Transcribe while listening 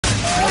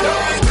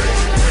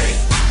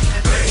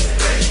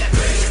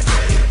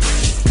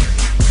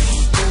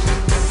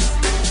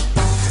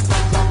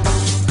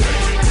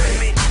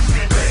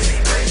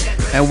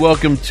and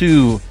welcome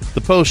to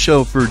the post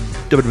show for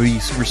WWE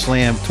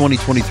SummerSlam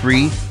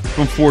 2023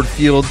 from Ford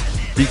Field,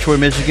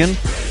 Detroit, Michigan.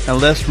 And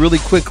let's really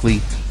quickly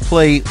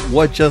play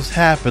what just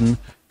happened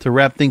to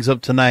wrap things up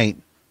tonight.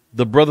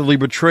 The brotherly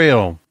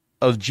betrayal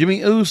of Jey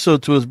Uso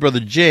to his brother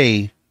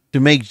Jey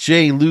to make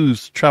Jey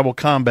lose tribal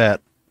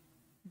combat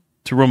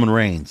to Roman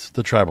Reigns,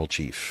 the tribal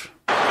chief.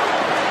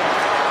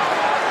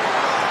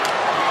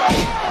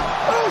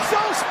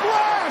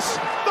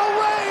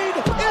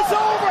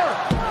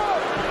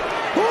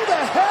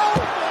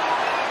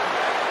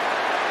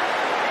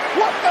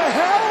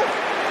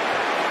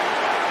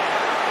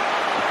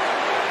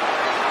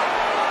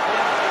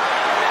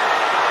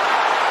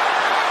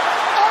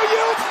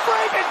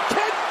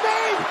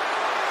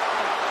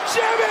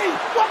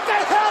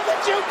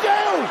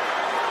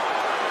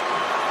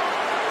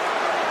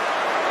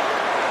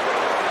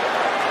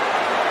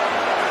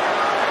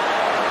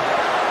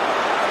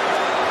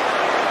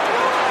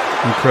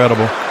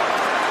 Incredible.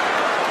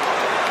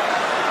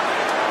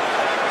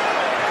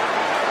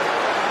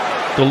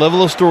 The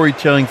level of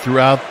storytelling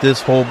throughout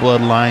this whole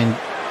bloodline,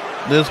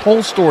 this whole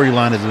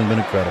storyline has been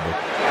incredible.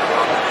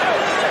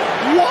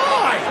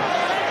 Why?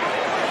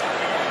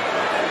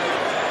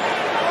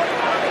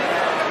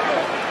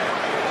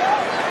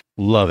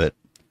 Love it.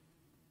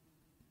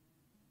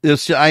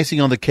 It's the icing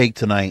on the cake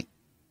tonight.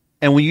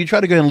 And when you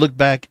try to go ahead and look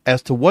back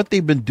as to what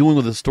they've been doing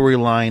with the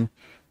storyline,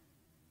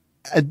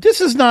 this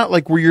is not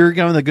like where you're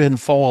going to go ahead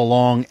and follow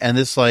along and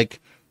it's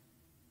like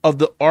of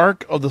the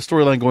arc of the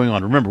storyline going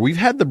on. Remember, we've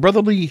had the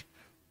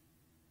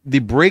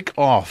break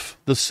off,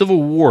 the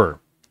Civil War,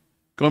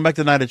 going back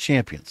to Night of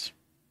Champions,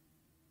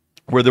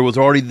 where there was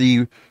already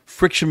the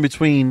friction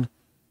between,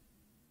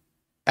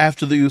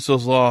 after the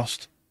Usos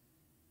lost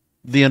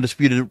the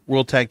Undisputed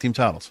World Tag Team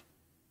titles.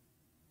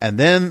 And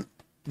then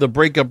the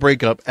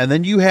breakup, and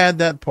then you had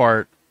that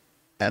part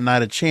at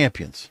Night of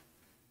Champions,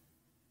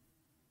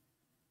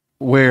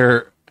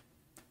 where,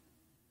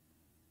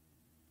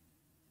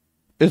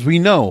 as we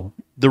know,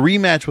 the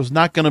rematch was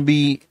not going to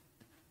be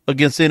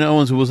against Cena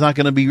Owens. It was not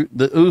going to be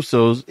the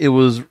Usos. It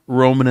was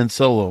Roman and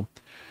Solo.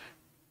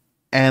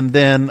 And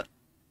then,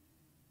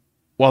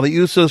 while the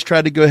Usos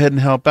tried to go ahead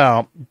and help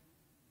out,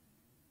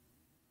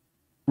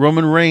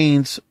 Roman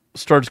Reigns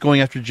starts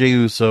going after Jey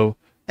Uso.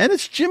 And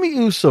it's Jey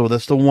Uso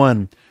that's the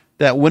one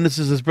that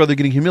witnesses his brother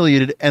getting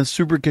humiliated and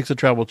super kicks a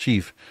tribal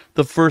chief.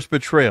 The first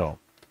betrayal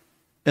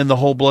in the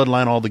whole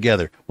bloodline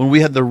altogether. When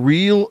we had the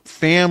real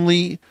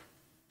family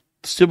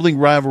sibling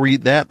rivalry,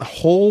 that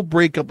whole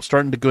breakup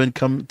starting to go and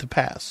come to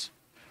pass.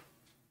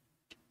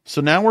 So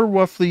now we're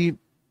roughly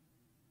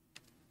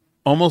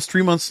almost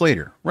 3 months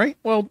later, right?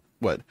 Well,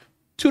 what?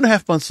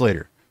 2.5 months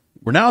later.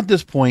 We're now at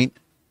this point,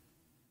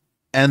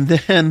 and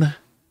then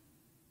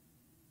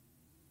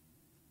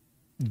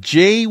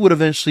Jey would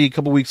eventually, a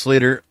couple weeks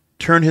later,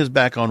 turn his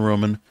back on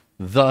Roman.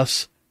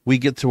 Thus, we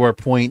get to our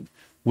point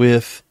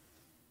with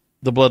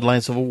the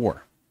Bloodline Civil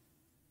War.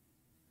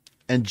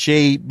 And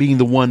Jey being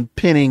the one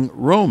pinning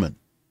Roman.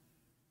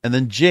 And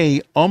then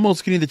Jey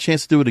almost getting the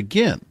chance to do it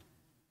again.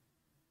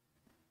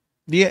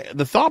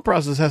 The thought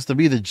process has to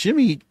be that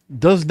Jimmy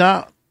does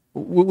not,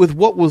 with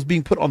what was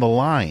being put on the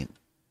line.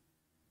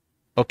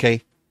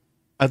 Okay.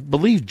 I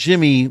believe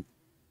Jimmy,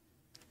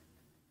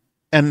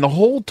 and the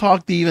whole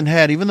talk they even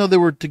had, even though they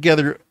were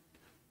together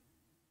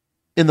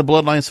in the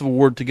Bloodline Civil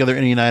War together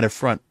in a united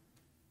front.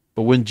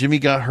 But when Jimmy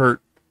got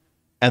hurt,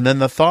 and then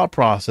the thought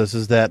process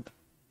is that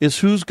is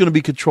who's going to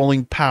be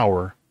controlling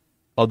power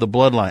of the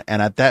bloodline.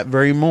 And at that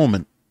very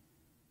moment,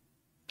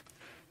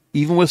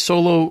 even with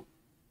Solo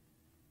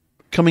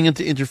coming in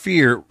to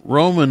interfere,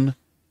 Roman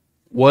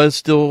was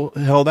still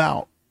held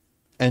out.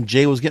 And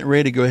Jey was getting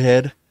ready to go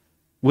ahead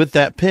with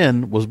that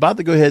pin, was about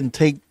to go ahead and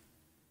take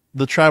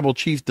the tribal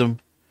chiefdom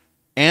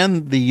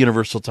and the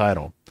Universal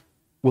title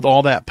with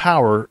all that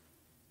power,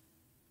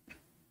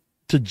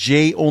 to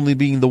Jey only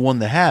being the one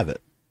to have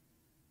it.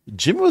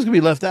 Jimmy was going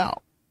to be left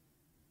out.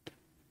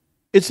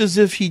 It's as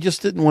if he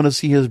just didn't want to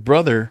see his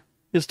brother,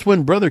 his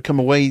twin brother, come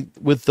away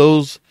with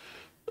those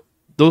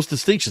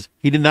distinctions.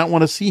 He did not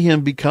want to see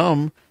him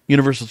become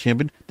Universal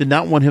Champion, did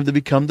not want him to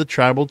become the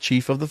tribal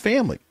chief of the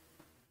family.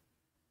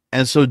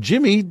 And so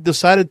Jimmy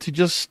decided to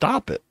just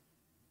stop it.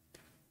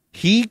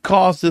 He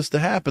caused this to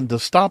happen, to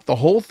stop the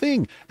whole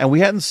thing. And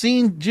we hadn't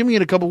seen Jimmy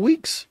in a couple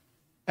weeks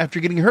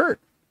after getting hurt.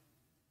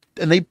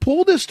 And they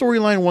pulled this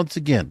storyline once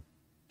again.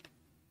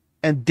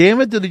 And damn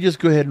it, did they just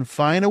go ahead and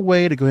find a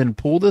way to go ahead and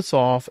pull this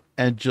off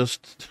and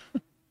just,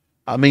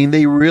 I mean,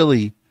 they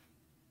really,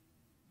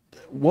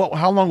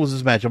 how long was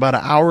this match? About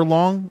an hour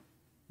long?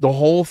 The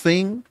whole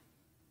thing?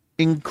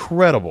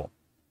 Incredible.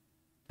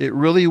 It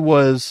really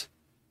was.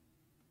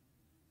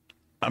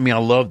 I mean, I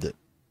loved it.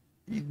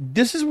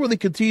 This is where they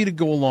continue to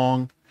go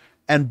along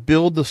and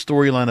build the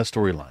storyline of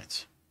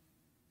storylines.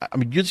 I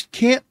mean, you just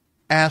can't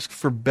ask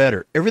for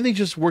better. Everything's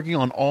just working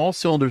on all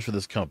cylinders for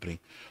this company.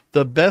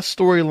 The best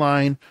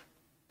storyline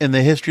in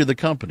the history of the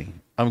company.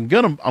 I'm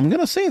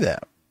gonna say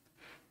that.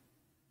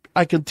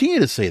 I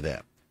continue to say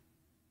that.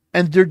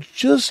 And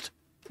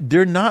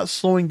they're not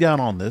slowing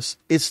down on this.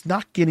 It's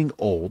not getting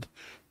old.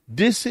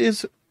 This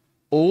is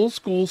old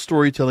school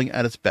storytelling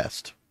at its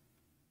best.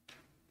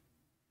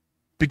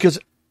 Because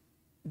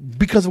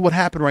of what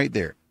happened right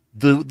there.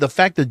 The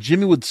fact that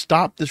Jimmy would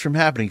stop this from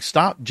happening,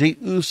 stop Jey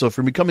Uso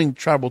from becoming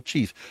tribal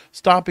chief,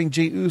 stopping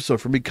Jey Uso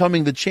from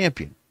becoming the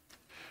champion,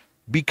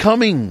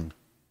 becoming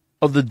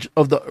of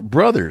the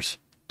brothers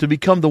to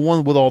become the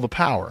one with all the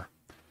power.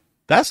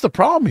 That's the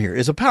problem here,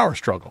 is a power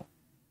struggle.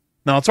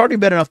 Now, it's already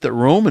bad enough that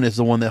Roman is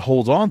the one that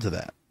holds on to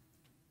that.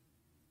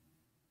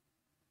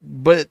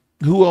 But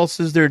who else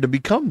is there to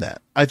become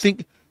that? I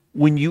think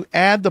when you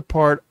add the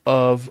part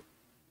of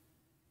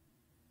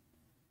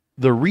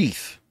the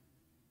wreath,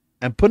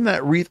 and putting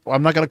that wreath,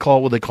 I'm not going to call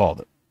it what they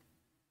called it,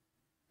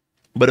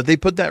 but if they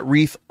put that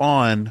wreath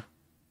on,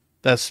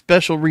 that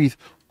special wreath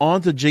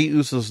onto Jey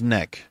Uso's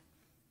neck,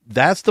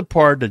 that's the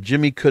part that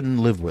Jimmy couldn't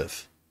live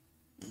with.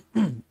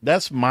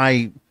 That's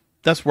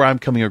where I'm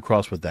coming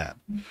across with that.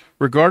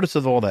 Regardless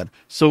of all that.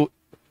 So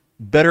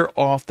better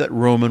off that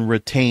Roman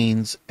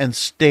retains and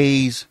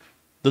stays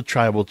the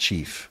tribal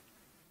chief.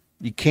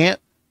 You can't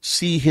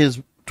see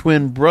his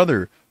twin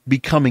brother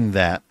becoming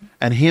that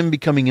and him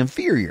becoming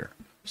inferior.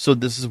 So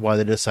this is why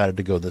they decided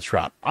to go this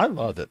route. I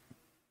love it.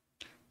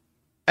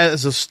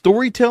 As a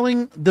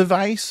storytelling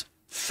device,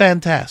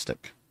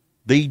 fantastic.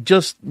 They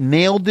just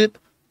nailed it.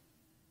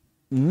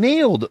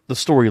 Nailed the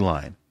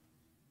storyline.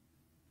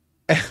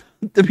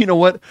 You know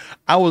what?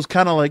 I was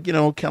kind of like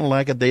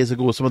a days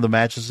ago with some of the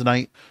matches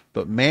tonight.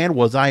 But man,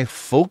 was I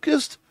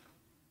focused,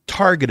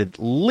 targeted,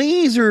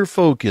 laser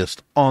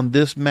focused on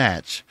this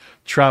match.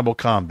 Tribal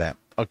combat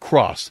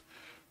across.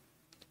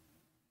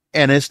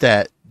 And it's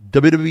that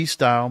WWE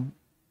style,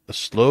 a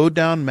slowed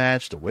down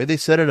match, the way they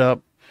set it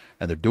up,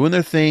 and they're doing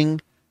their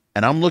thing.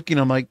 And I'm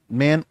like,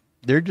 man,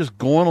 they're just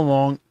going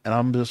along. And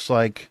I'm just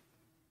like,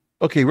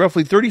 okay,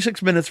 roughly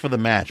 36 minutes for the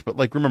match. But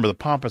like, remember the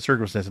pomp and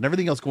circumstance and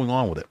everything else going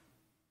on with it.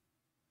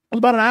 It was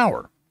about an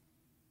hour.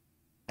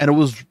 And it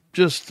was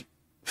just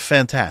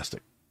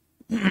fantastic.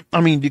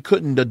 I mean, you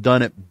couldn't have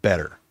done it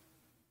better.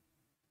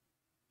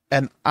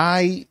 And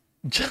I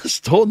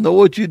just don't know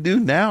what you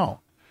do now.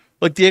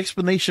 Like the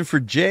explanation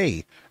for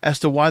Jey as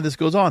to why this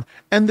goes on.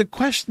 And the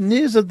question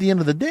is, at the end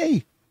of the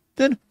day,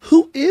 then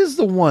who is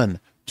the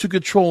one to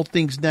control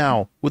things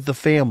now with the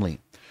family?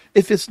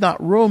 If it's not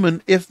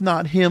Roman, if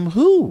not him,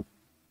 who?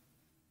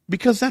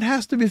 Because that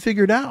has to be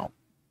figured out.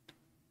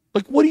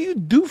 Like, what do you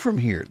do from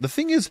here? The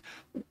thing is,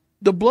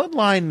 the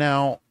bloodline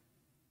now,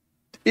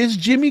 is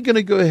Jimmy going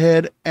to go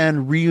ahead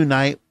and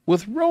reunite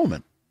with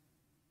Roman?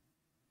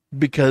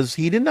 Because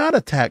he did not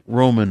attack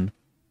Roman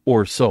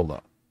or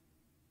Solo.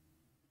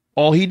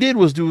 All he did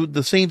was do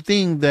the same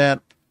thing that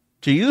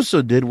Jey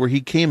Uso did, where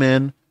he came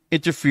in,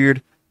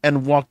 interfered,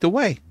 and walked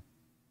away.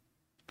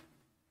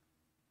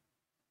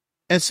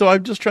 And so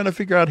I'm just trying to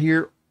figure out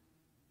here,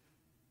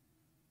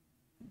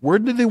 where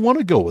do they want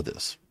to go with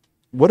this?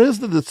 What is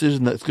the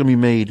decision that's going to be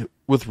made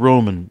with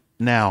Roman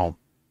now?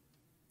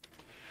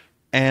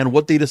 And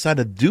what they decide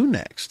to do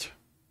next?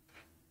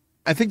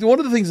 I think one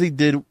of the things they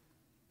did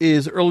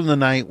is early in the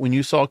night when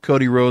you saw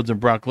Cody Rhodes and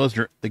Brock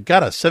Lesnar, they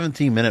got a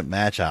 17-minute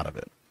match out of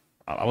it.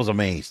 I was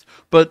amazed.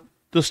 But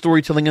the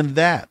storytelling in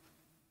that.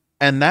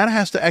 And that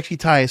has to actually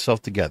tie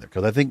itself together.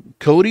 Because I think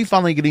Cody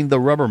finally getting the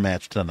rubber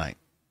match tonight.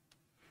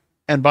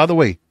 And by the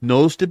way,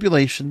 no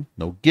stipulation,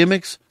 no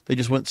gimmicks. They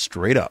just went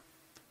straight up.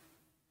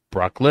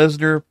 Brock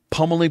Lesnar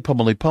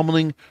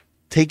pummeling,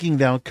 taking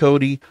down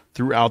Cody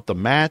throughout the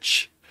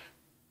match.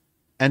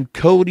 And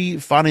Cody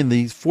finding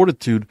the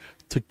fortitude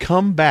to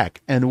come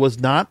back. And was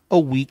not a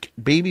weak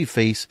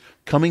babyface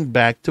coming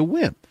back to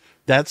win.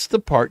 That's the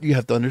part you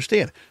have to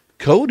understand.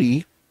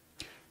 Cody,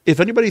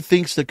 if anybody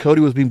thinks that Cody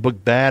was being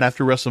booked bad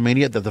after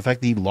WrestleMania, that the fact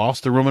that he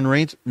lost to Roman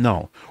Reigns,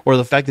 no. Or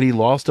the fact that he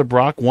lost to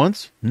Brock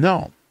once,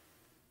 no.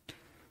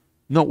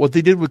 No, what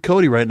they did with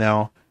Cody right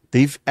now,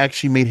 they've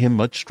actually made him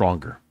much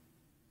stronger.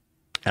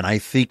 And I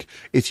think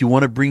if you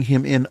want to bring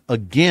him in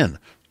again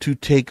to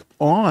take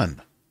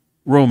on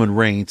Roman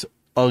Reigns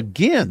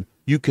again,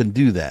 you can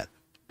do that.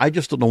 I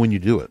just don't know when you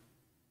do it.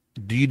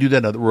 Do you do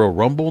that at the Royal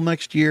Rumble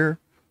next year?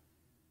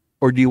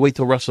 Or do you wait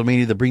till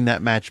WrestleMania to bring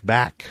that match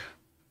back?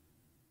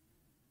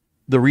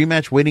 The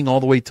rematch waiting all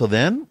the way till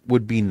then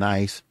would be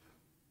nice,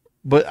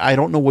 but I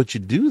don't know what you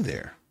do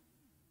there.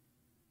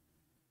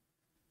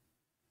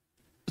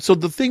 So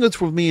the thing that's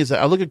with me is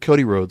that I look at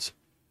Cody Rhodes,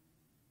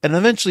 and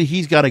eventually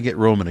he's got to get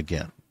Roman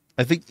again.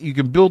 I think you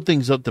can build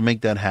things up to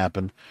make that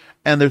happen,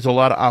 and there's a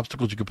lot of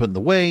obstacles you can put in the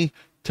way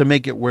to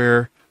make it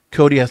where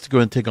Cody has to go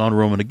and take on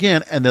Roman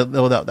again, and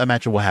that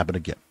match will happen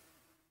again.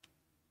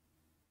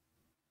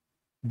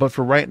 But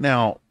for right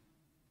now,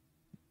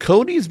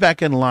 Cody's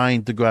back in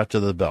line to go after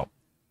the belt,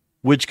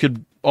 which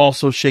could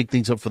also shake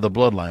things up for the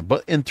bloodline.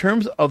 But in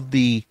terms of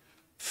the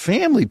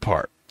family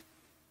part,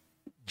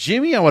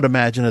 Jimmy, I would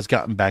imagine, has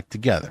gotten back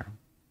together.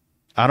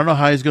 I don't know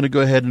how he's going to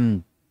go ahead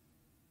and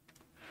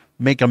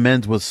make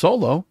amends with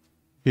Solo,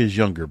 his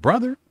younger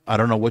brother. I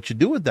don't know what you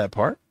do with that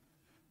part.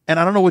 And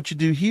I don't know what you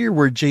do here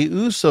where Jey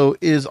Uso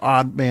is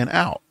odd man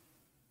out.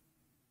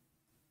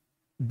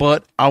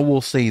 But I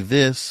will say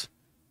this.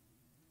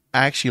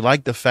 I actually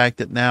like the fact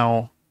that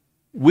now,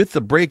 with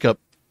the breakup,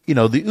 the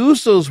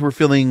Usos were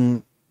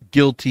feeling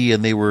guilty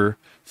and they were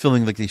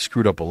feeling like they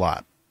screwed up a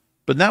lot.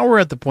 But now we're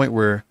at the point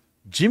where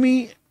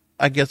Jimmy,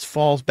 I guess,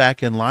 falls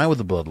back in line with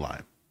the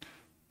bloodline.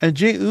 And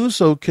Jey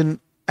Uso can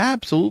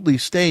absolutely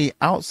stay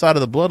outside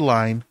of the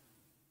bloodline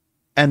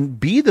and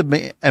be a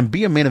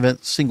main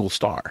event single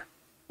star.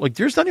 Like,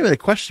 there's not even a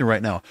question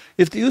right now.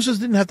 If the Usos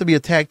didn't have to be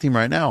a tag team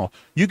right now,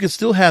 you could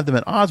still have them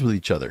at odds with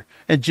each other.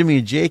 And Jimmy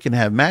and Jay can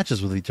have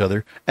matches with each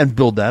other and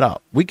build that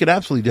up. We could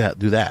absolutely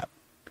do that.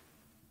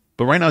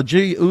 But right now,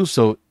 Jey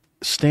Uso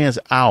stands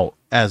out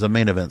as a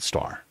main event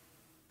star.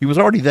 He was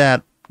already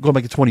that going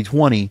back to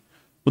 2020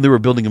 when they were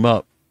building him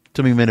up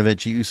to be main event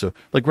Jey Uso.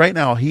 Like, right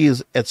now, he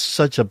is at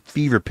such a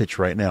fever pitch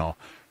right now,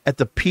 at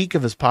the peak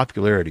of his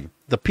popularity,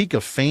 the peak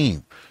of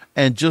fame.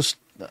 And just,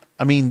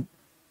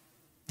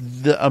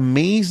 the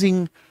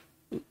amazing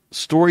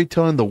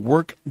storytelling, the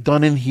work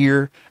done in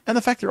here, and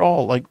the fact they're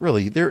all,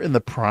 they're in the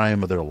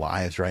prime of their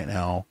lives right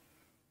now.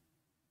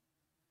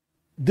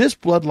 This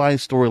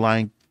bloodline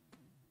storyline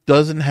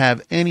doesn't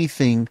have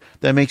anything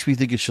that makes me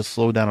think it should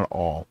slow down at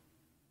all.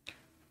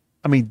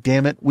 I mean,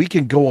 damn it, we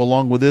can go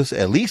along with this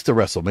at least to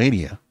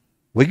WrestleMania.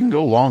 We can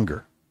go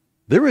longer.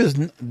 There is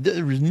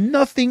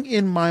nothing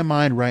in my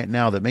mind right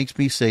now that makes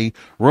me say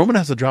Roman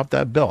has to drop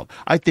that belt.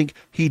 I think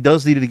he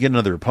does need to get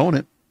another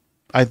opponent.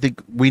 I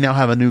think we now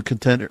have a new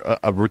contender,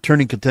 a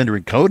returning contender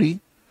in Cody.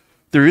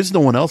 There is no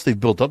one else they've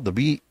built up to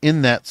be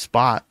in that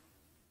spot.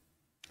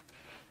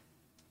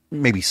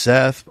 Maybe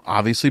Seth,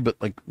 obviously, but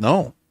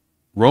no.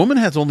 Roman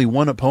has only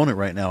one opponent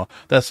right now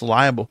that's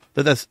liable,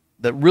 that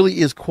really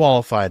is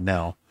qualified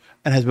now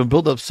and has been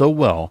built up so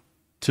well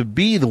to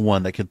be the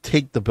one that can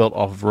take the belt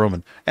off of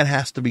Roman, and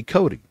has to be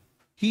Cody.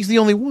 He's the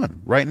only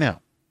one right now.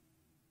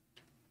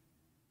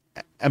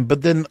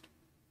 But then,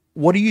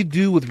 what do you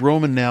do with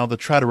Roman now to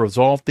try to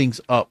resolve things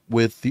up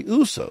with the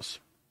Usos?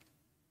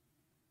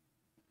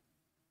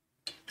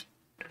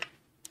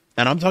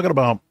 And I'm talking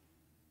about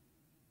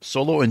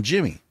Solo and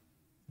Jimmy,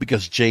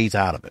 because Jay's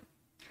out of it.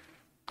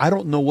 I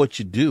don't know what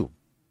you do.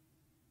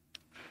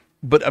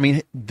 But,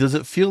 does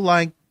it feel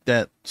like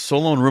that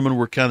Solo and Roman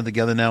were kind of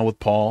together now with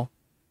Paul,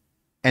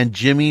 and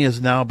Jimmy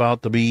is now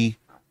about to be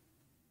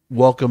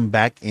welcomed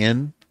back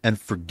in and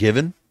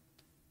forgiven?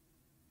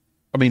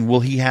 Will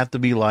he have to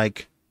be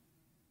like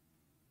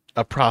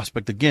a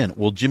prospect again?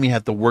 Will Jimmy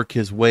have to work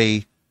his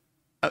way?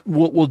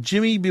 Will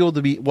Jimmy be able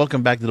to be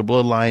welcomed back to the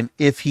bloodline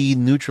if he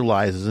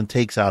neutralizes and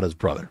takes out his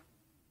brother?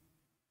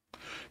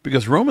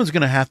 Because Roman's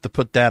going to have to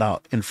put that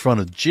out in front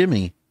of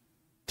Jimmy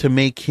to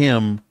make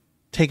him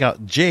take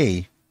out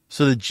Jay,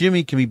 so that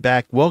Jimmy can be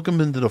back,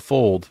 welcomed into the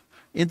fold,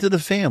 into the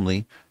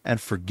family, and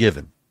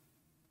forgiven.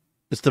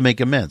 It's to make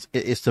amends.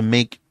 It's to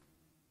make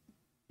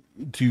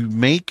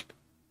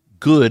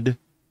good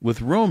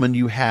with Roman.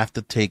 You have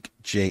to take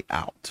Jay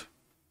out.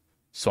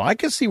 So I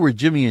can see where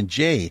Jimmy and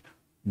Jay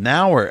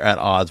now are at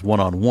odds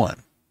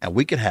one-on-one, and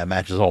we can have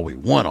matches all we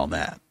want on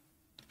that.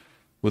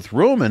 With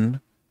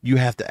Roman, you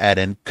have to add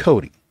in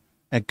Cody.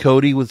 And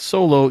Cody with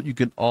Solo, you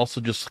can also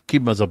just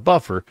keep him as a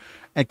buffer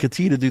and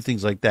continue to do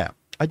things like that.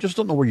 I just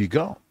don't know where you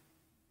go.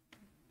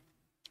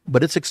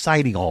 But it's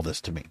exciting, all this,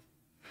 to me.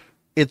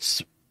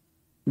 It's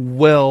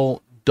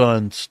well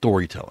done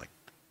storytelling.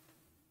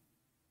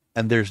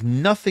 And there's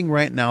nothing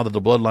right now that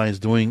the Bloodline is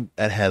doing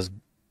that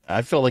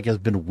I felt like has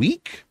been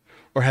weak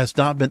or has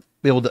not been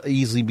able to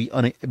easily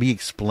be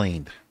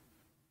explained.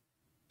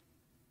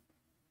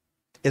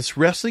 It's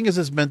wrestling as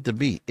it's meant to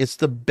be. It's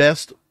the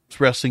best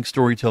wrestling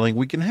storytelling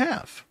we can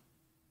have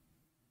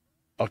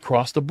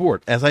across the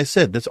board. As I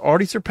said, that's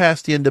already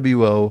surpassed the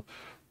NWO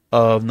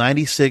of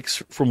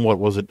 96 from what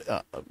was it?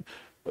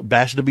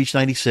 Bash at the Beach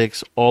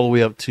 96 all the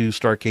way up to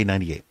Starrcade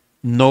 98.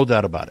 No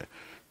doubt about it.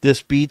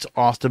 This beats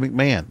Austin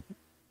McMahon.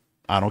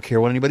 I don't care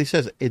what anybody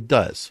says. It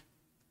does.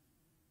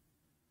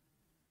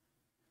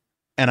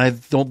 And I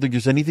don't think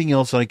there's anything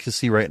else I can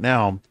see right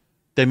now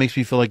that makes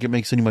me feel like it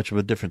makes any much of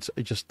a difference.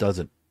 It just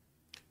doesn't.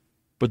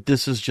 But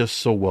this is just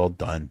so well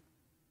done.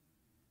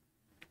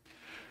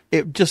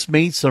 It just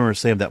made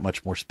SummerSlam that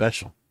much more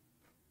special.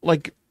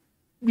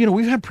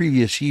 We've had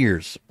previous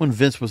years when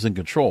Vince was in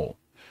control.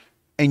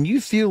 And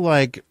you feel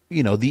like,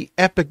 the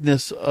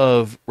epicness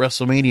of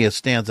WrestleMania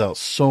stands out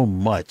so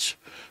much.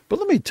 But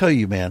let me tell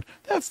you, man,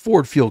 that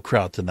Ford Field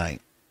crowd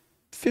tonight,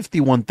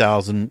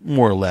 51,000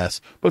 more or less,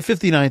 but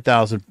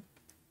 59,000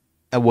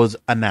 was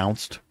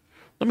announced.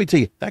 Let me tell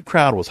you, that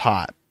crowd was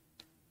hot.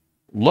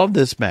 Loved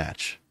this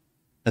match.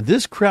 And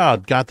this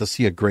crowd got to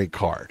see a great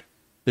card.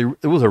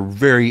 It was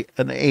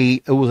an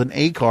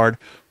A card.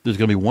 There's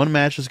going to be one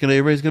match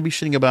everybody's going to be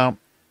shitting about,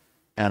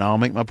 and I'll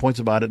make my points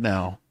about it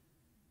now.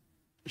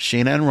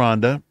 Shayna and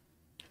Ronda.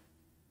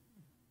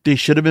 They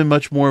should have been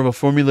much more of a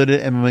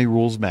formulated MMA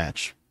rules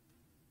match.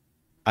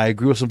 I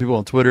agree with some people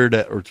on Twitter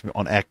or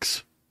on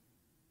X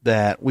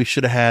that we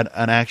should have had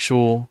an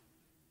actual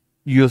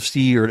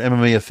UFC or an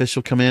MMA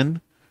official come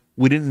in.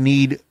 We didn't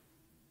need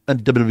a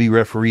WWE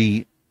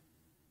referee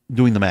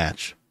doing the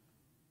match.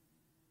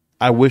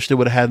 I wish they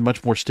would have had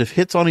much more stiff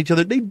hits on each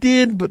other. They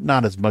did, but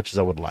not as much as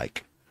I would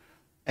like.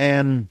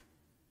 And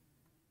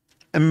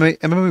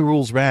MMA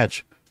Rules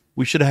match,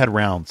 we should have had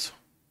rounds.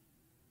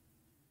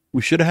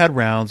 We should have had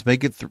rounds,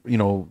 make it,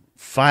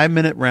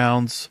 5-minute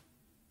rounds,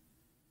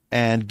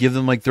 and give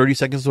them like 30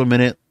 seconds to a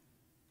minute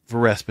for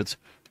respites.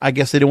 I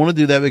guess they didn't want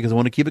to do that because they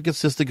want to keep it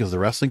consistent because the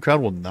wrestling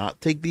crowd will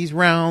not take these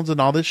rounds and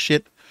all this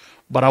shit.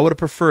 But I would have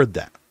preferred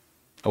that.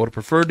 I would have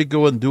preferred to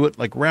go and do it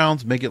like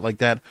rounds, make it like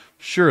that.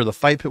 Sure, the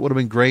fight pit would have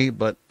been great,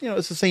 but,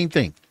 it's the same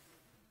thing.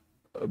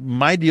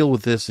 My deal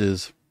with this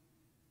is,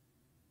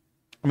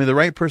 the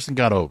right person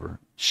got over.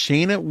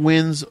 Shayna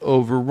wins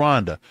over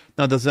Ronda.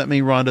 Now, does that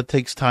mean Ronda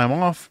takes time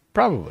off?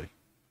 Probably.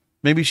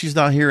 Maybe she's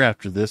not here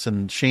after this,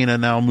 and Shayna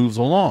now moves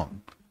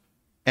along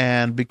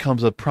and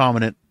becomes a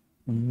prominent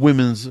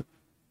women's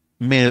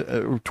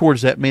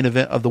towards that main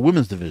event of the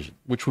women's division,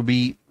 which would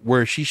be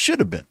where she should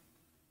have been.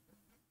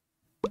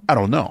 I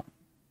don't know.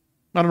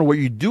 I don't know what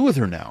you do with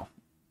her now.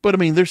 But,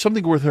 there's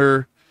something with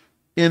her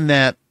in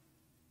that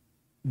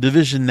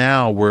division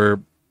now where,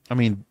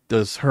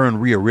 does her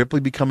and Rhea Ripley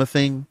become a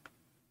thing?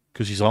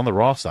 Because she's on the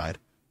Raw side.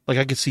 Like,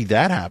 I could see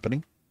that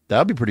happening. That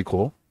would be pretty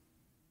cool.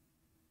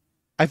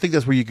 I think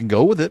that's where you can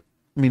go with it.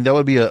 That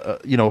would be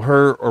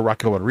her or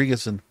Raquel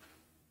Rodriguez and,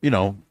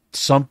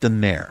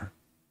 something there.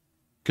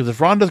 Because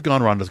if Ronda's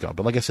gone, Ronda's gone.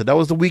 But like I said, that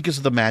was the weakest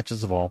of the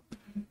matches of all.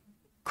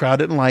 Crowd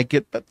didn't like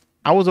it, but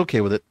I was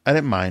okay with it. I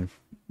didn't mind.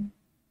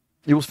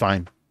 It was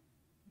fine.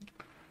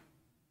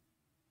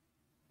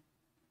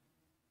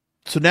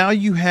 So now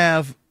you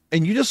have,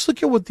 and you just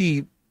look at what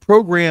the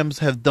programs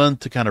have done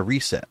to kind of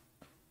reset.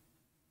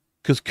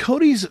 Because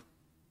Cody's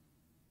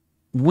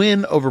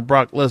win over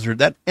Brock Lesnar,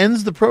 that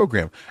ends the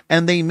program.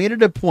 And they made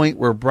it a point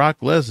where Brock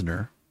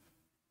Lesnar,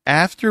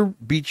 after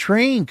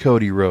betraying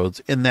Cody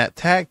Rhodes in that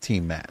tag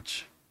team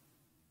match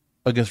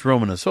against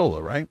Roman and Solo,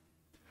 right?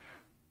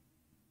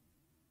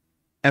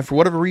 And for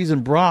whatever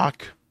reason,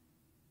 Brock,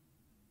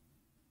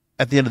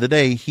 at the end of the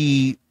day,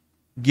 he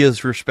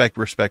gives respect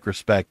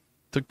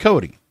to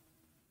Cody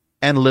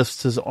and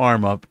lifts his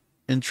arm up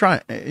and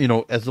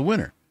as the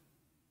winner.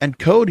 And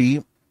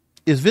Cody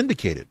is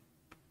vindicated.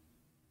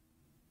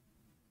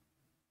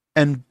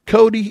 And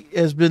Cody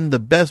has been the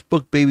best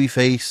book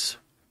babyface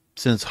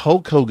since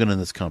Hulk Hogan in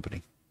this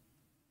company.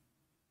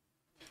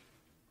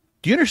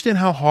 Do you understand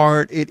how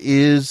hard it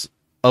is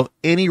of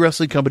any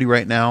wrestling company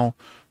right now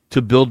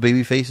to build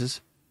baby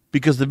faces?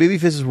 Because the baby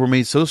faces were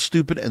made so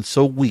stupid and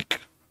so weak.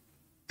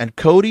 And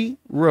Cody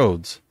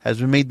Rhodes has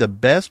been made the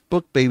best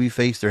book baby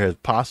face there has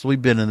possibly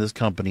been in this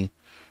company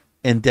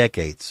in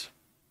decades.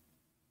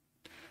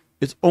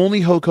 It's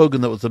only Hulk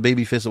Hogan that was the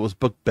baby face that was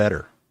booked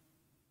better.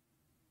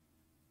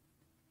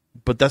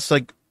 But that's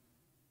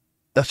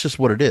just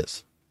what it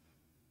is.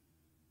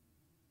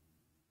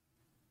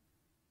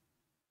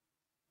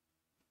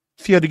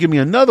 If you had to give me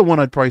another one,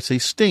 I'd probably say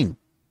Sting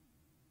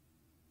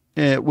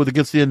with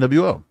against the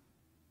NWO.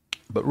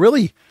 But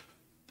really,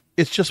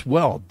 it's just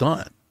well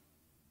done.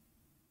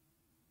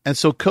 And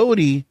so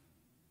Cody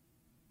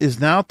is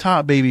now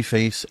top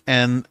babyface,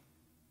 and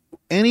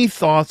any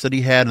thoughts that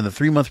he had in the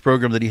 3-month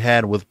program that he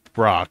had with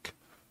Brock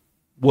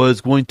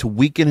was going to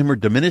weaken him or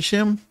diminish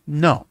him?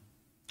 No.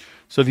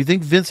 So if you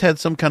think Vince had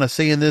some kind of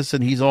say in this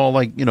and he's all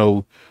like,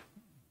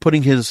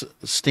 putting his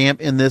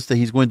stamp in this that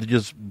he's going to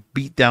just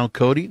beat down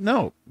Cody,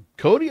 no.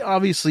 Cody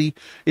obviously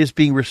is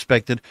being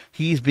respected.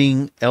 He's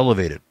being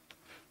elevated.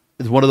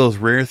 It's one of those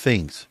rare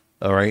things,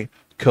 all right?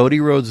 Cody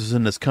Rhodes is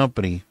in this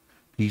company.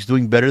 He's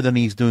doing better than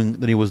he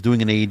was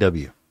doing in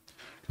AEW.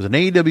 Because in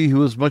AEW, he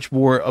was much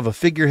more of a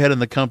figurehead in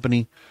the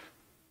company.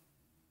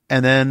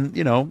 And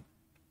then,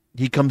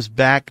 he comes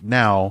back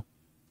now,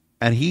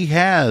 and he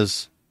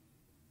has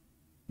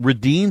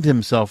redeemed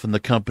himself in the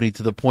company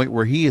to the point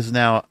where he is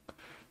now,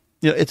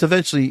 it's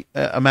eventually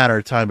a matter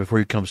of time before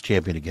he becomes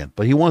champion again.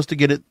 But he wants to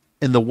get it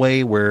in the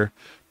way where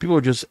people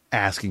are just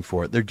asking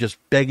for it. They're just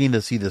begging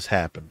to see this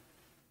happen.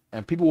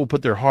 And people will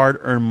put their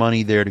hard-earned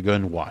money there to go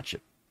and watch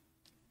it.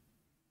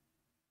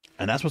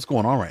 And that's what's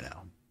going on right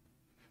now.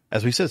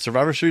 As we said,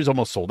 Survivor Series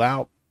almost sold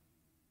out.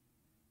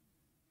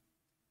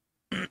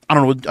 I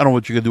don't know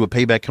what you're going to do with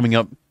Payback coming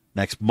up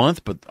next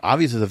month, but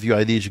obviously there's a few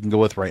ideas you can go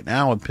with right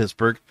now in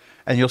Pittsburgh,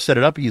 and you'll set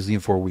it up easily in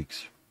 4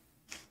 weeks.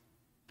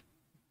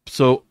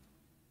 So,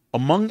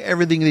 among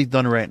everything they've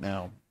done right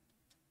now,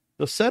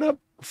 the setup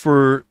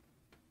for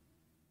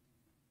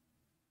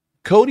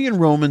Cody and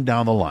Roman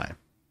down the line.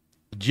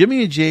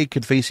 Jimmy and Jey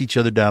could face each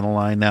other down the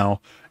line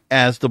now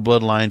as the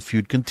Bloodline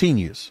feud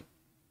continues.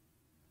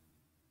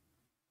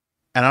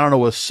 And I don't know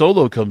what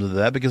Solo comes into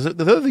that, because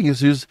the other thing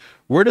is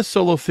where does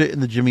Solo fit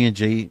in the Jimmy and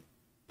Jey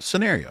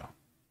scenario?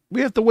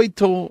 We have to wait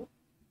till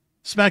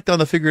SmackDown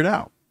to figure it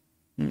out.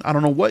 I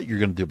don't know what you're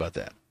going to do about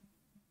that.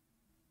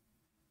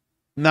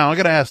 Now, I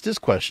got to ask this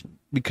question,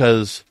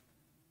 because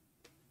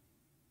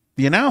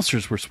the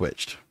announcers were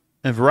switched,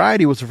 and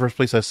Variety was the first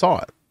place I saw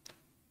it.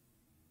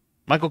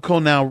 Michael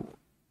Cole now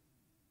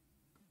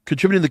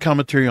contributing the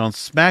commentary on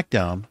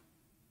SmackDown,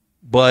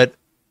 but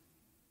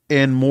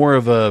in more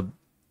of a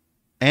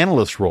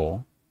analyst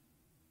role,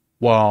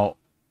 while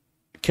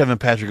Kevin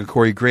Patrick and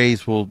Corey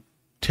Graves will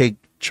take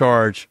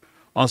charge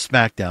on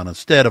SmackDown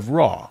instead of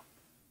Raw.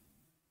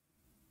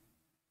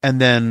 And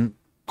then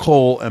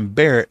Cole and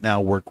Barrett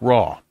now work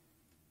Raw.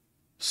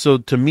 So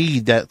to me,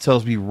 that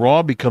tells me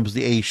Raw becomes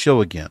the A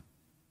show again.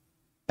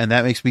 And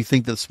that makes me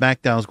think that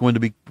SmackDown is going to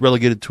be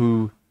relegated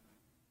to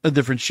a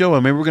different show.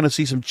 And maybe we're going to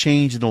see some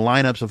change in the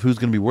lineups of who's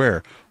going to be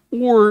where.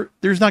 Or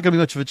there's not going to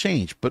be much of a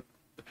change. But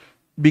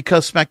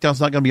because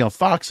SmackDown's not going to be on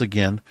Fox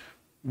again,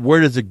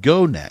 where does it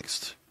go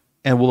next?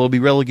 And will it be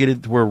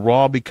relegated to where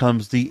Raw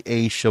becomes the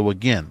A show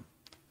again?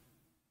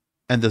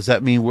 And does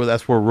that mean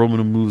that's where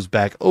Roman moves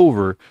back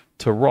over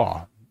to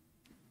Raw?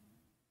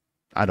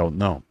 I don't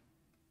know.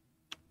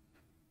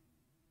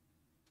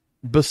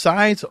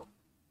 Besides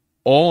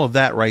all of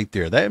that right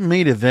there, that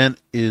main event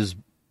there's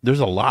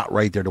a lot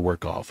right there to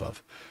work off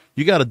of.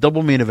 You got a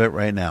double main event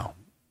right now.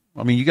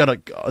 I mean, you got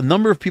a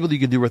number of people that you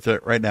can do with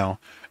it right now.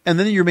 And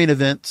then your main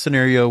event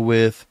scenario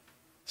with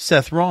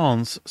Seth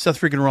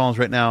freaking Rollins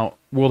right now,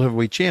 World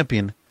Heavyweight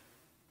Champion.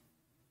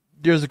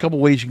 There's a couple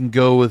ways you can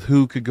go with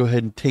who could go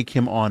ahead and take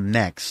him on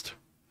next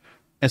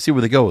and see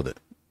where they go with it.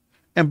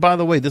 And by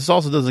the way, this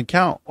also doesn't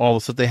count all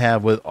the stuff they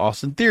have with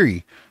Austin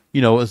Theory,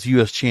 as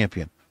U.S.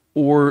 champion,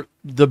 or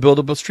the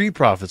buildup of Street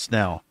Profits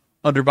now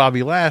under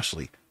Bobby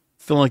Lashley,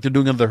 feeling like they're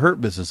doing another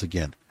Hurt Business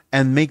again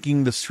and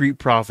making the Street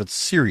Profits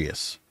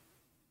serious.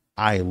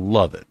 I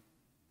love it.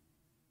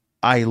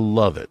 I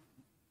love it.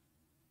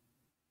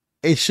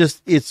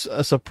 It's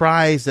a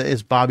surprise that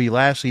it's Bobby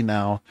Lashley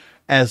now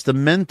as the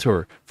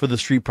mentor for the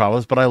Street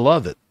Profits, but I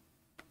love it.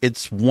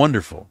 It's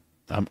wonderful.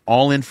 I'm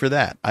all in for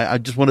that. I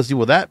just want to see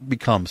what that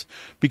becomes,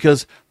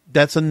 because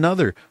that's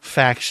another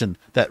faction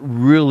that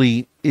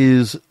really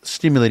is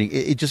stimulating.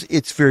 It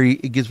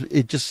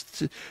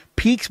just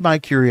piques my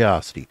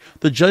curiosity.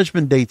 The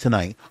Judgment Day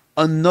tonight,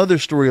 another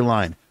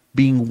storyline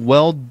being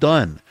well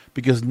done,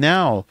 because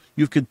now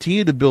you've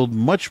continued to build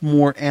much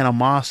more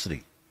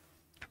animosity.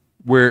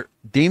 Where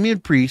Damian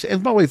Priest,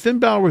 and by the way, Finn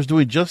Balor was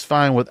doing just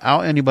fine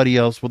without anybody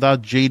else,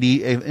 without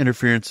JD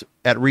interference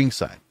at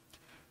ringside.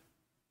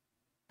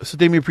 So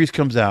Damian Priest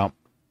comes out,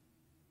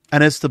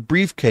 and it's the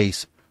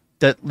briefcase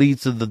that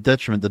leads to the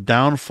detriment, the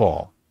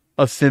downfall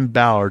of Finn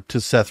Balor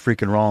to Seth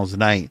freaking Rollins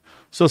tonight,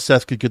 so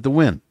Seth could get the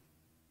win.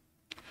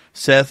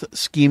 Seth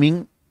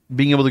scheming,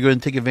 being able to go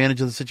and take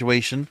advantage of the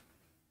situation,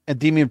 and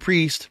Damian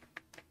Priest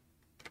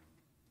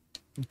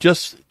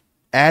just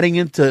adding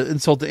into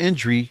insult to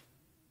injury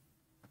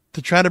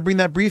to try to bring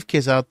that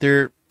briefcase out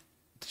there,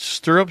 to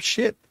stir up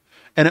shit.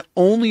 And it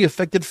only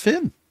affected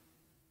Finn.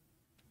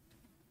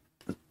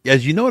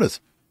 As you notice.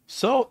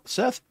 So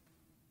Seth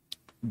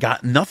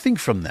got nothing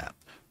from that.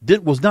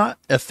 Was not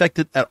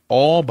affected at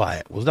all by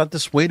it. Was not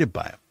dissuaded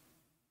by it.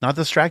 Not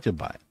distracted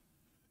by it.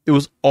 It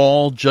was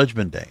all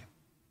Judgment Day.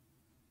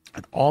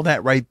 And all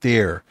that right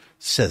there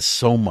says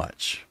so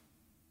much.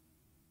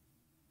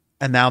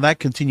 And now that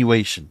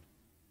continuation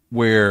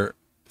where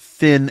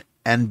Finn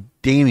and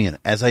Damian,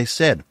 as I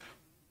said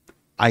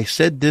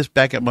this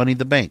back at Money in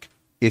the Bank.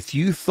 If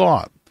you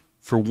thought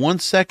for 1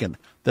 second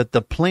that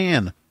the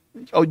plan,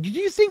 did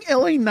you think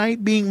LA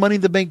Knight being Money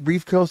in the Bank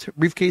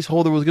briefcase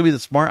holder was going to be the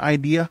smart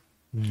idea?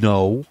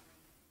 No.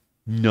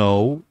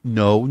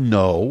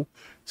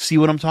 See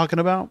what I'm talking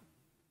about?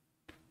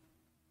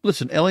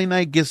 Listen, LA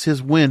Knight gets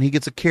his win. He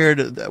gets a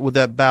carrot with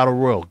that battle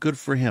royal. Good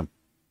for him.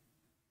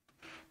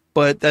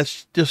 But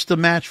that's just a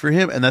match for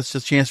him, and that's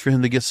just a chance for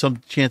him to get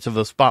some chance of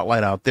a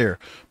spotlight out there.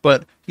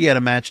 But he had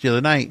a match the other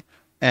night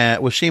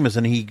with Sheamus,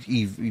 and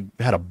he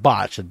had a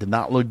botch that did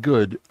not look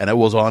good, and it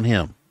was on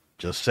him.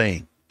 Just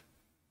saying.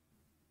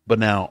 But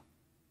now,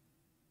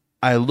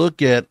 I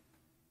look at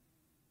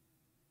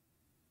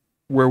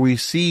where we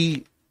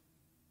see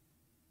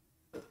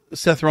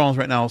Seth Rollins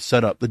right now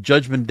set up. The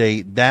Judgment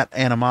Day, that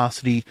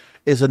animosity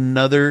is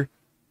another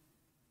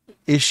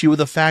issue with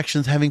the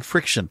factions having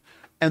friction.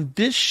 And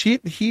this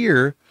shit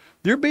here,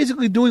 they're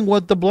basically doing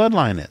what the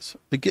Bloodline is.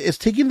 It's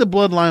taking the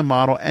Bloodline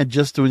model and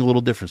just doing a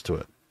little difference to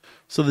it.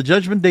 So the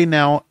Judgment Day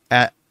now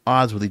at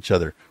odds with each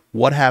other.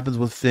 What happens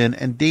with Finn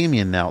and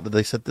Damian now that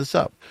they set this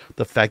up?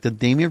 The fact that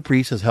Damian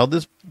Priest has held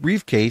this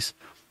briefcase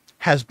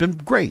has been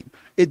great.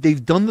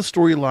 They've done the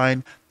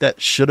storyline that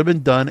should have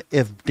been done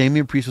if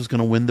Damian Priest was going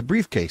to win the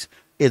briefcase.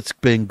 It's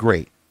been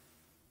great.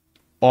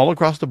 All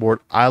across the board,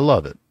 I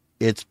love it.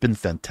 It's been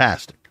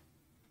fantastic.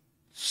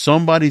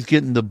 Somebody's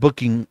getting the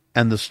booking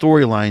and the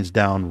storylines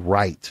down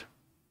right.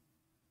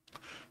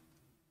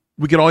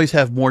 We could always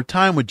have more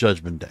time with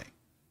Judgment Day.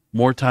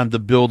 More time to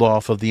build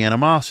off of the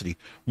animosity.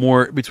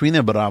 More between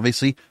them. But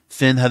obviously,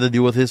 Finn had to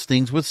deal with his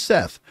things with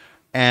Seth.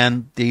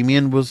 And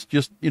Damian was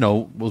just,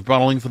 was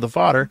brawling for the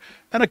fodder.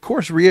 And of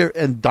course, Rhea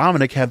and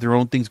Dominic had their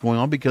own things going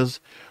on because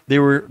they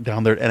were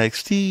down there at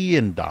NXT,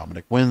 and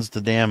Dominic wins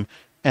the damn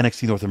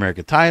NXT North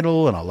America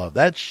title. And I love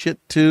that shit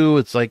too.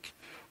 It's like,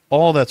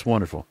 all that's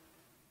wonderful.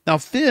 Now,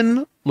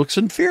 Finn looks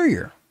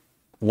inferior.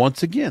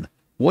 Once again,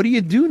 what do you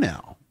do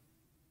now?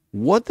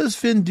 What does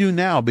Finn do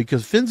now?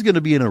 Because Finn's going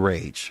to be in a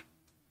rage.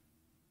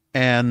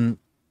 And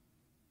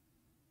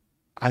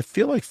I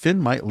feel like Finn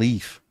might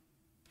leave.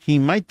 He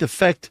might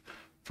defect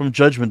from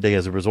Judgment Day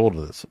as a result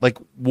of this. Like,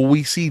 will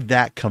we see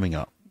that coming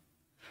up?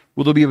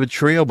 Will there be a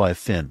betrayal by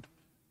Finn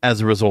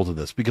as a result of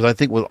this? Because I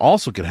think what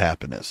also could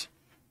happen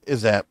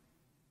is that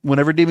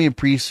whenever Damian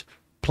Priest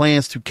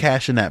plans to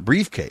cash in that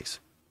briefcase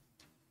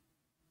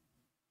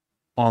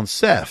on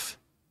Seth,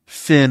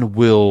 Finn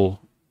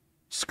will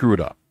screw it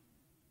up.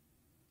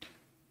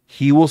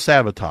 He will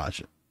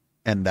sabotage it.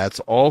 And that's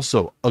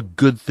also a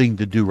good thing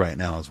to do right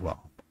now as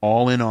well.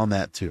 All in on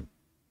that too.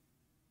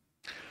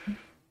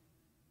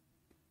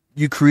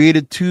 You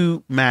created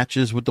 2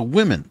 matches with the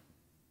women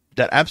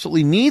that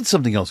absolutely need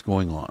something else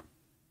going on.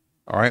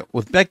 All right.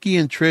 With Becky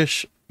and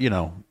Trish, they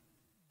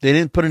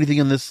didn't put anything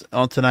in this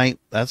on tonight.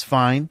 That's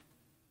fine.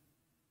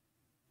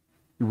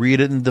 Rhea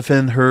didn't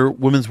defend her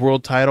women's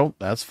world title.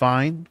 That's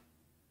fine.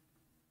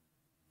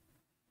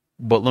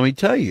 But let me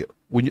tell you,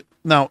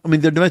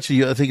 they're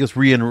mentioning, I think it's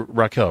Rhea and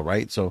Raquel,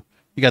 right? So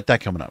you got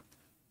that coming up.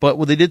 But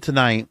what they did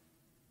tonight,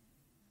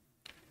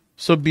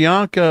 so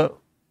Bianca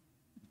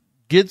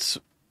gets,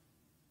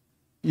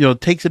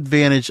 takes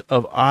advantage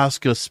of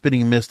Asuka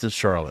spinning mist at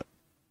Charlotte.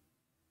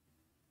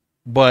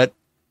 But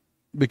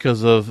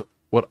because of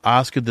what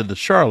Asuka did to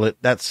Charlotte,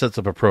 that sets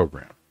up a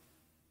program.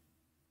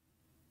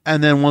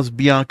 And then once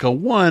Bianca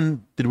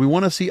won, did we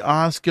want to see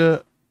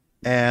Asuka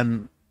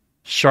and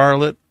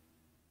Charlotte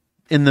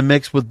in the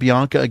mix with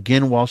Bianca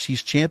again while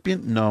she's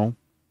champion? No.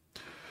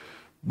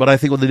 But I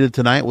think what they did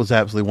tonight was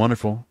absolutely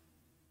wonderful.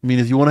 I mean,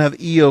 if you want to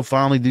have Io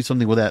finally do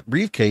something with that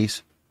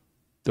briefcase,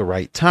 the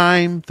right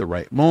time, the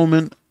right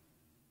moment,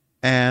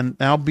 and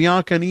now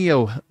Bianca and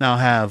Io now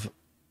have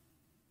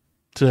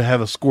to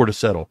have a score to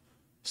settle.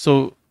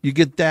 So you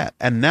get that.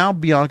 And now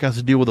Bianca has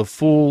to deal with a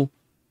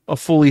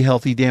fully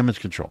healthy Damage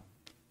Control.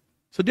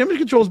 So Damage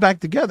Control is back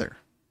together.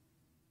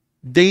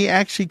 They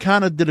actually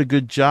kind of did a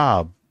good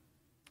job.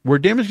 Where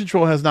Damage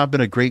Control has not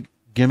been a great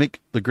gimmick,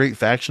 the great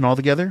faction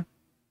altogether.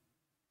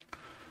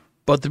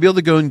 But to be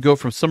able to go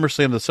from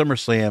SummerSlam to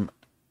SummerSlam,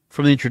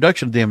 from the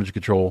introduction of Damage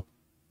Control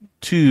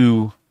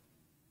to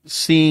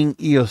seeing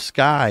Io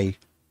Sky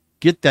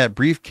get that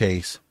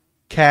briefcase,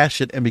 cash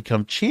it, and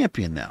become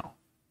champion now.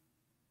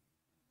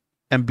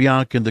 And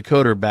Bianca and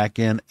Dakota are back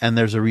in, and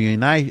there's a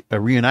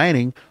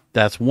reuniting.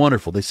 That's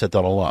wonderful. They set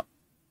that all up.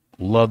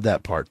 Love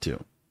that part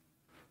too.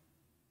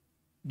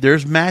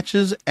 There's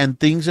matches and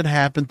things that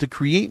happen to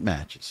create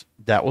matches.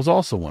 That was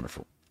also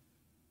wonderful.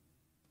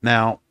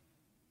 Now,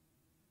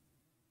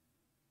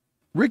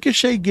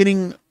 Ricochet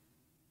getting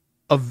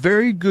a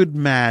very good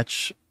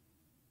match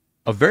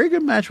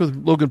with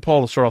Logan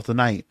Paul to start off the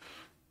night.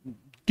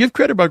 Give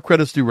credit where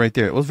credit's due right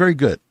there. It was very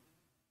good.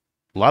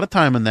 A lot of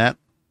time in that.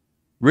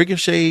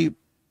 Ricochet,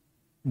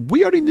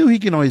 we already knew he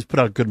can always put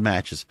out good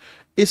matches.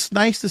 It's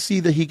nice to see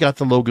that he got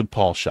the Logan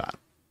Paul shot.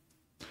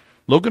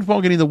 Logan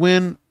Paul getting the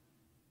win,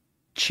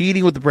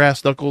 cheating with the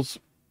brass knuckles.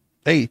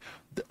 Hey,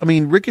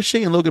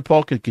 Ricochet and Logan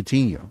Paul can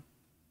continue.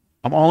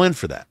 I'm all in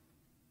for that.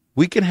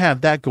 We can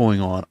have that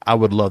going on. I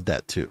would love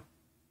that too.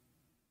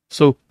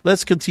 So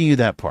let's continue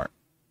that part.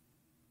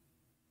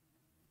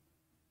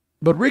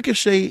 But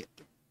Ricochet,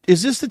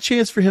 is this the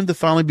chance for him to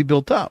finally be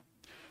built up?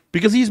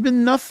 Because he's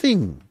been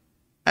nothing.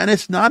 And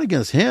it's not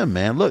against him,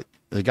 man. Look,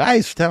 the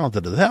guy's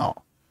talented as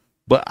hell.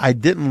 But I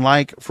didn't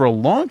like, for a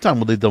long time,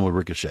 what they've done with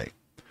Ricochet.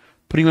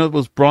 Putting him up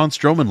with Braun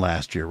Strowman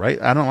last year, right?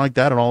 I don't like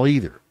that at all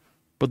either.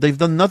 But they've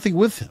done nothing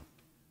with him.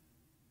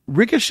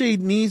 Ricochet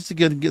needs to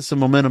get some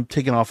momentum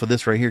taken off of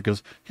this right here,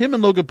 because him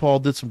and Logan Paul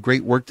did some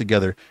great work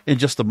together in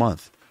just a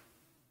month.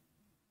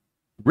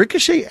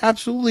 Ricochet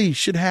absolutely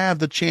should have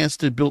the chance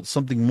to build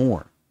something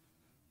more.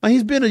 Now,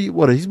 he's been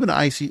an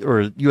IC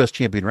or US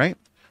champion, right?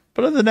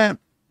 But other than that,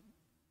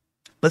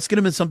 let's get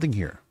him in something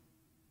here.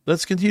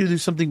 Let's continue to do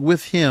something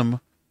with him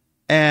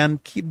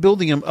and keep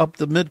building him up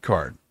the mid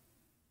card.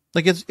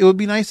 Like it would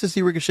be nice to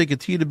see Ricochet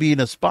continue to be in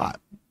a spot.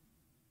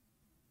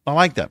 I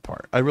like that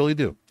part. I really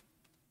do.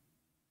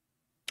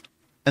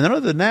 And then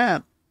other than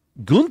that,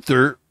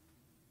 Gunther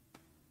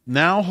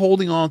now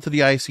holding on to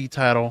the IC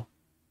title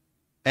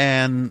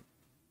and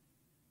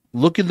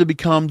looking to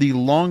become the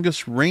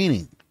longest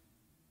reigning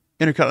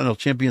Intercontinental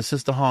Champion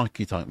since the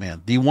Honkytonk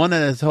Man. The one that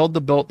has held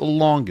the belt the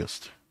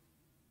longest.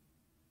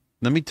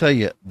 Let me tell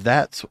you,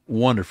 that's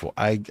wonderful.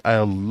 I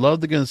love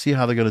to go and see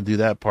how they're going to do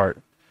that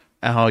part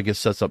and how it gets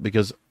set up,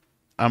 because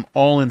I'm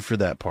all in for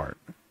that part.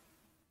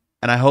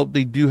 And I hope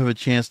they do have a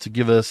chance to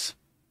give us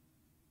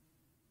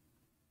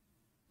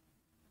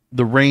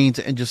the reins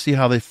and just see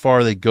how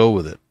far they go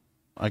with it.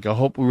 Like, I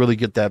hope we really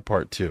get that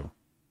part too,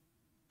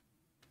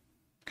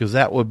 because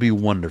that would be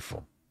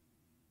wonderful.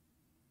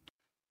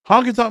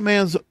 Honkytonk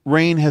Man's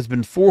reign has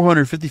been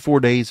 454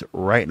 days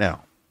right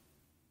now.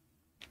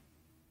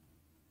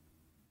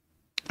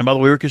 And by the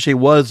way, Ricochet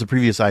was the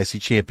previous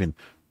IC champion.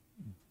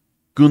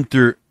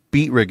 Gunther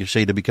beat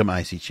Ricochet to become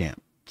IC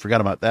champ.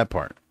 Forgot about that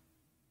part.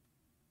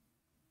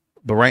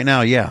 But right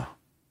now, yeah.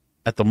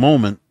 At the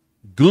moment,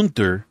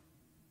 Gunther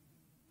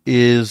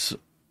is,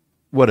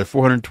 at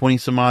 420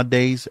 some odd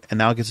days, and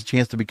now gets a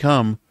chance to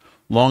become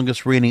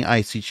longest reigning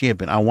IC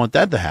champion. I want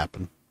that to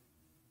happen.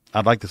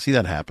 I'd like to see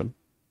that happen.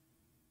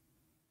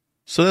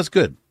 So that's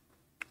good.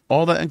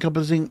 All that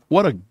encompassing,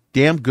 what a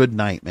damn good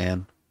night,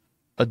 man.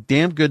 A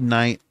damn good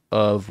night.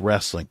 of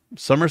wrestling.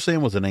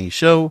 SummerSlam was an A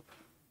show.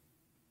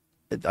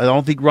 I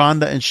don't think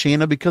Ronda and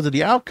Shayna, because of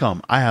the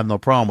outcome, I have no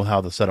problem with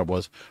how the setup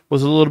was.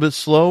 Was it a little bit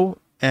slow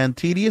and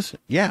tedious?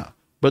 Yeah.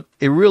 But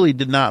it really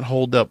did not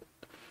hold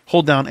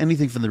down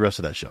anything from the rest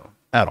of that show.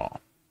 At all.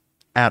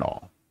 At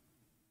all.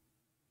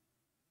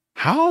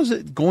 How is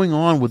it going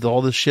on with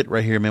all this shit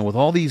right here, man? With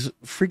all these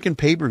freaking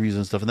pay-per-views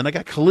and stuff. And then I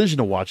got Collision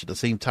to watch at the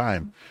same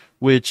time.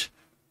 Which,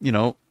 you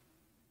know,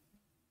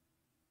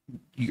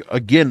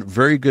 again,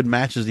 very good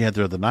matches they had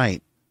the other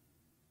night.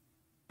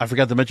 I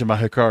forgot to mention about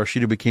Hikaru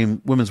Shida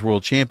became Women's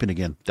World Champion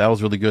again. That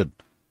was really good.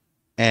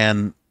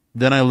 And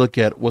then I look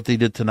at what they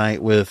did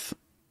tonight with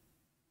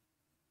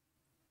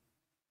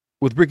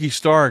Ricky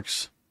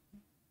Starks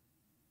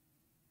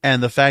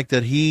and the fact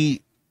that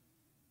he,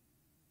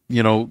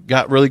 you know,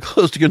 got really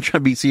close to going to try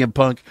to beat CM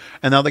Punk,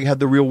 and now they have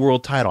the real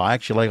world title. I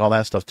actually like all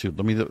that stuff too.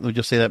 Let me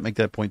just say that, make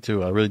that point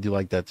too. I really do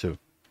like that too.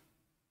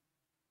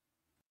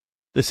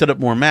 They set up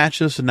more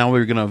matches, and now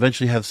we're going to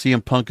eventually have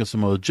CM Punk and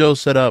Samoa Joe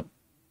set up.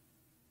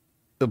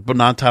 But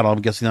non-title,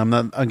 I'm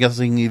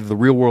guessing either the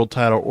real world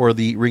title or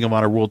the Ring of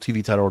Honor World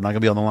TV title are not going to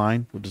be on the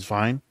line, which is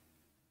fine.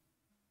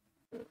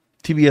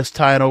 TBS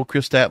title,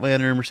 Chris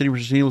Statlander and Mercedes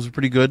Martinez was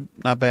pretty good,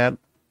 not bad.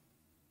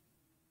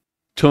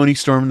 Toni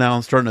Storm now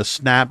starting to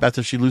snap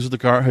after she loses the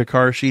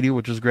Hikaru Shida,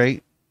 which is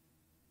great.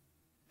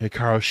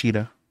 Hikaru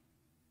Shida.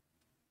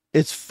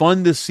 It's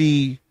fun to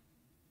see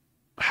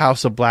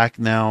House of Black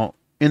now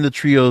in the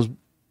trios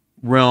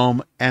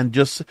realm, and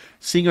just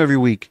seeing every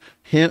week,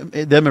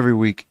 them every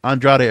week,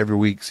 Andrade every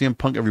week, CM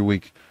Punk every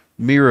week,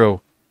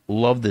 Miro,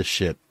 love this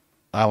shit.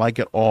 I like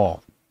it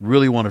all.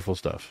 Really wonderful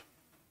stuff.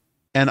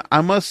 And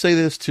I must say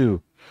this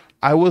too,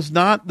 I was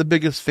not the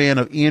biggest fan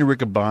of Ian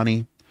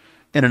Riccaboni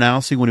in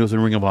announcing when he was in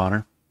Ring of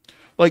Honor.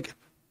 Like,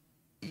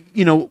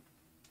 you know,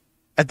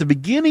 at the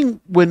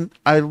beginning when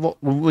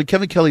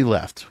Kevin Kelly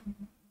left,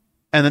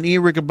 and then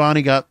Ian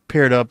Riccaboni got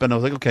paired up, and I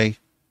was like, okay.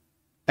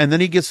 And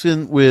then he gets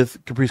in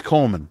with Caprice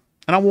Coleman.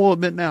 And I will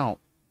admit now,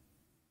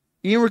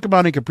 Ian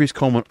Riccaboni and Caprice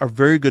Coleman are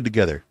very good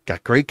together.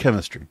 Got great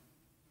chemistry.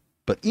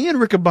 But Ian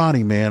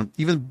Riccaboni, man,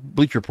 even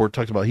Bleacher Report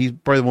talks about, he's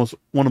probably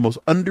one of the most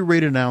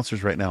underrated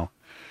announcers right now.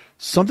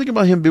 Something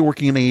about him being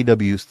working in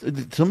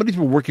AEW, somebody's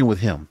been working with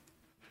him.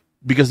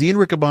 Because Ian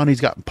Riccaboni's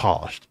gotten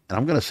polished. And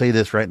I'm going to say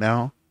this right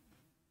now.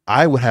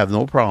 I would have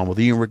no problem with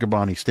Ian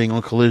Riccaboni staying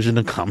on Collision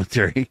and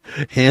commentary.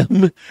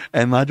 Him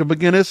and Nigel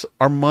McGuinness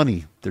are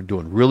money. They're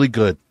doing really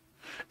good.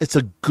 It's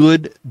a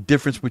good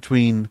difference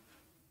between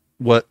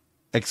what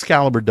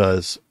Excalibur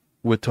does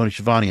with Tony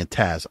Schiavone and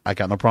Taz. I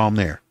got no problem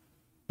there.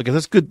 Because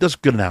that's good. That's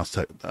good announced.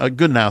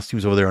 Good announced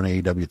teams over there on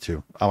AEW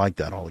too. I like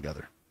that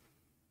altogether.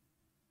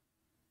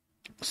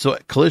 So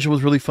Collision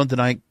was really fun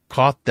tonight.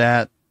 Caught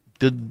that.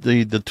 Did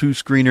the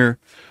 2-screener,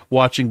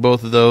 watching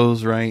both of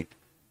those, right?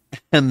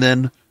 And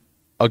then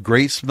a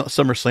great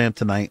SummerSlam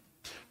tonight.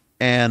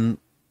 And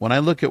when I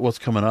look at what's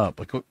coming up,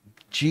 like,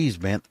 geez,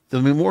 man,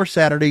 more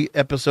Saturday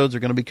episodes are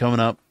going to be coming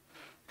up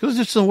because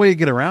there's just no way to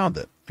get around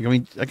it. Like, I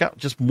mean, I got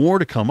just more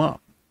to come up.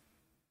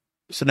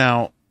 So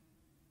now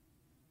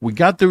we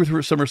got through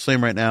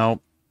SummerSlam right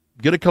now,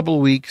 get a couple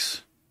of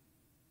weeks,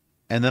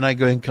 and then I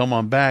go ahead and come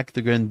on back.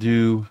 They're going to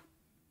do,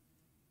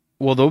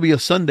 well, there'll be a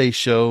Sunday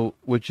show,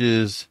 which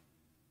is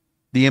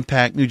the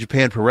Impact New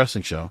Japan Pro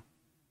Wrestling show.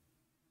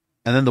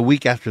 And then the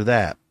week after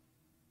that,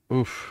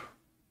 oof,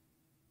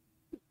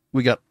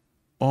 we got,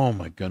 oh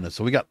my goodness.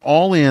 So we got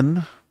All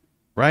In,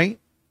 right?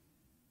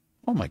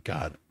 Oh my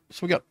God.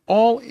 So we got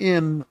All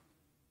In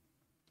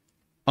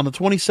on the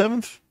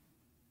 27th.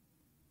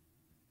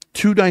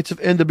 2 nights of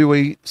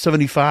NWA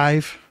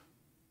 75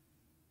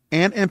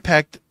 and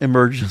Impact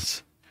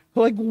Emergence.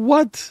 Like,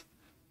 what?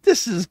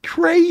 This is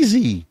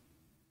crazy.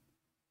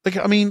 Like,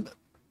 I mean,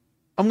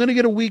 I'm going to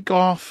get a week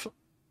off,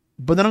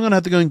 but then I'm going to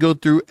have to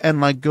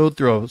go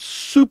through a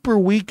super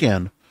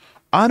weekend.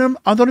 I don't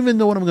even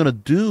know what I'm going to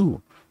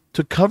do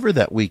to cover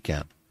that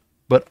weekend,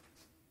 but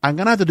I'm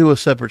going to have to do a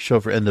separate show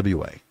for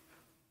NWA.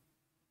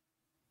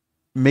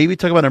 Maybe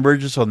talk about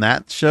Emergence on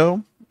that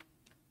show.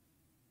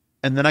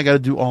 And then I got to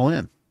do All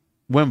In.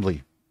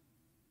 Wembley.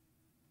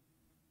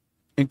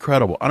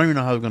 Incredible. I don't even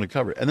know how I'm going to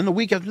cover it. And then the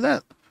week after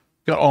that,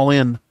 got All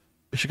In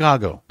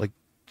Chicago. Like,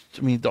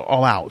 I mean,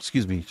 All Out,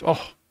 excuse me.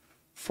 Oh,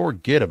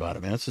 forget about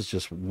it, man. This is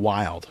just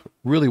wild.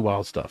 Really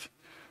wild stuff.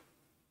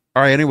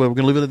 All right, anyway, we're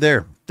going to leave it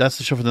there. That's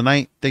the show for the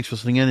night. Thanks for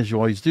listening in, as you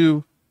always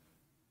do.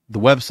 The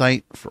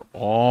website for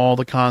all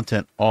the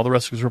content, all the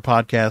Wrestlers for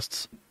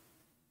podcasts,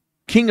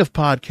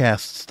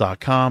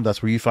 kingofpodcasts.com.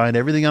 That's where you find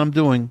everything I'm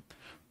doing.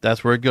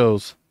 That's where it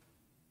goes.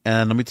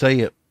 And let me tell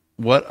you,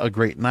 what a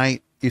great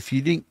night. If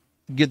you didn't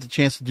get the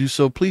chance to do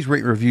so, please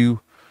rate and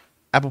review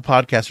Apple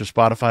Podcasts or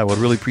Spotify. I would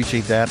really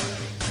appreciate that.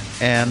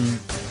 And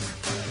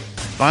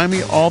find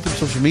me all through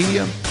social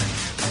media.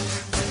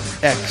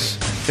 X,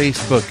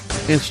 Facebook,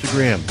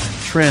 Instagram,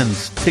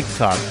 Trends,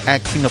 TikTok,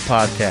 at King of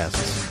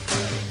Podcasts.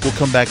 We'll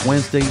come back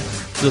Wednesday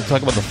to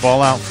talk about the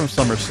fallout from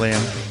SummerSlam,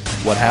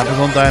 what happens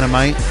on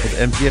Dynamite with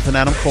MJF and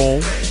Adam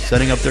Cole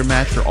setting up their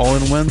match for All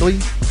In Wembley,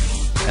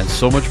 and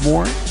so much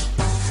more.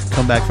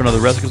 come back for another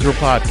Wrestling Girl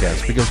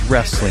podcast because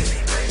wrestling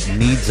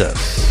needs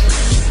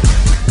us.